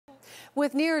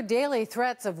With near daily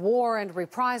threats of war and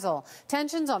reprisal,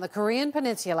 tensions on the Korean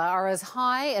peninsula are as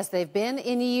high as they've been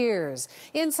in years.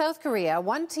 In South Korea,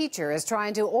 one teacher is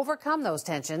trying to overcome those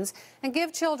tensions and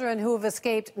give children who have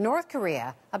escaped North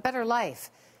Korea a better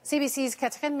life. CBC's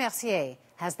Mercier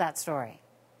has that story.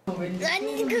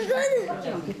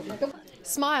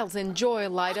 Smiles and joy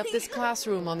light up this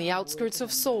classroom on the outskirts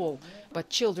of Seoul, but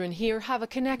children here have a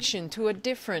connection to a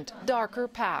different, darker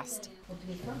past.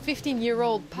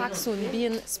 15-year-old Park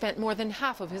Soon-bin spent more than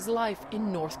half of his life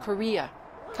in North Korea.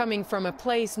 Coming from a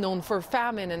place known for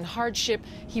famine and hardship,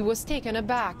 he was taken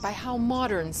aback by how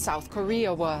modern South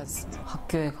Korea was.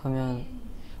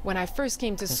 When I first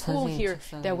came to school here,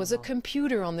 there was a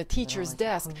computer on the teacher's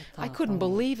desk. I couldn't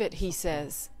believe it, he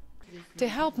says. To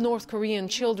help North Korean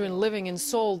children living in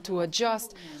Seoul to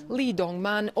adjust, Lee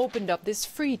Dong-man opened up this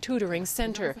free tutoring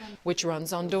center, which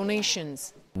runs on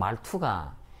donations.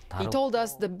 He told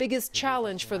us the biggest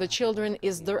challenge for the children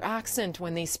is their accent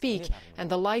when they speak and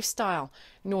the lifestyle.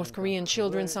 North Korean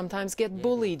children sometimes get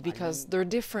bullied because they're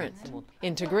different.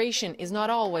 Integration is not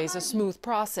always a smooth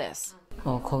process.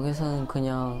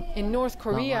 In North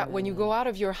Korea, when you go out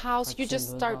of your house, you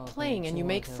just start playing and you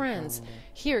make friends.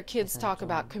 Here, kids talk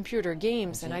about computer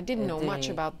games, and I didn't know much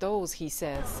about those, he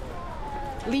says.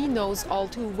 Lee knows all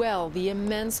too well the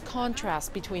immense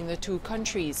contrast between the two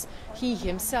countries. He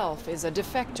himself is a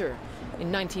defector.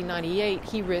 In 1998,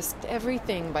 he risked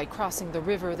everything by crossing the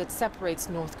river that separates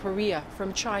North Korea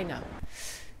from China.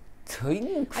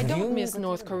 I don't miss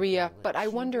North Korea, but I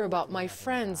wonder about my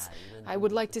friends. I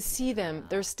would like to see them.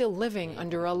 They're still living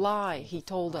under a lie, he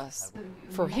told us.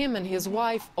 For him and his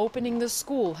wife, opening the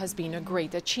school has been a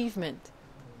great achievement.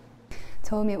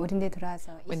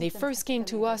 When they first came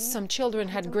to us, some children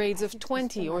had grades of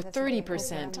 20 or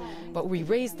 30%, but we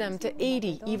raised them to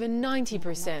 80, even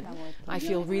 90%. I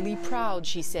feel really proud,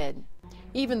 she said.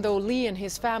 Even though Lee and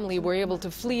his family were able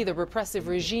to flee the repressive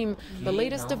regime, the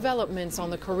latest developments on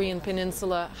the Korean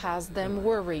peninsula has them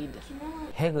worried.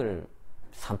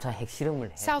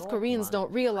 South Koreans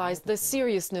don't realize the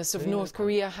seriousness of North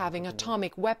Korea having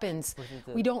atomic weapons.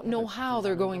 We don't know how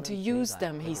they're going to use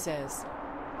them, he says.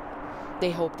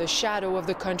 They hope the shadow of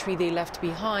the country they left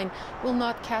behind will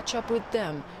not catch up with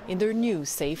them in their new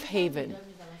safe haven.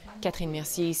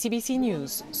 Mercier, CBC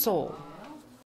News, Seoul.